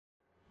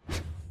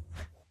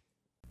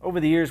Over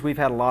the years, we've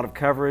had a lot of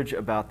coverage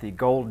about the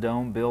Gold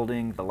Dome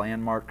building, the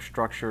landmark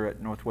structure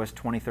at Northwest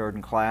 23rd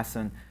and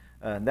Classen.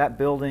 That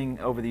building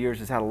over the years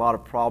has had a lot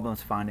of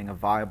problems finding a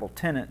viable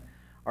tenant.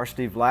 Our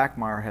Steve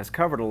Lackmeyer has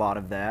covered a lot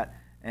of that,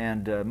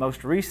 and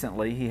most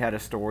recently he had a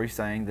story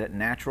saying that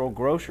Natural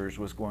Grocers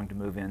was going to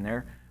move in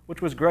there,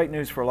 which was great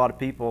news for a lot of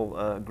people,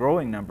 a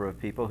growing number of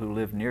people who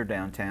live near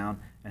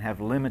downtown and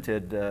have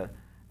limited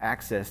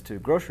access to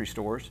grocery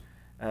stores.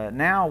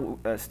 Now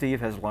Steve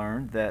has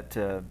learned that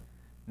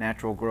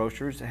Natural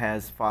Grocers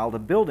has filed a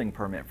building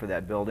permit for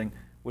that building,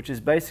 which is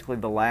basically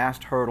the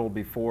last hurdle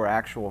before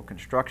actual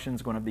construction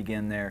is going to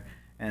begin there,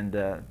 and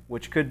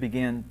which could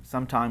begin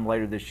sometime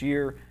later this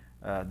year.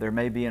 There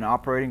may be an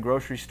operating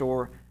grocery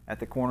store at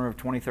the corner of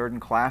 23rd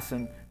and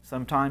Classen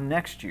sometime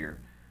next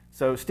year.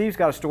 So Steve's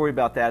got a story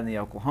about that in the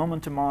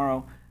Oklahoman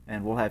tomorrow,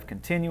 and we'll have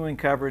continuing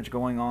coverage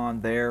going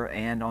on there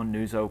and on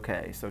News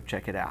OK, so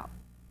check it out.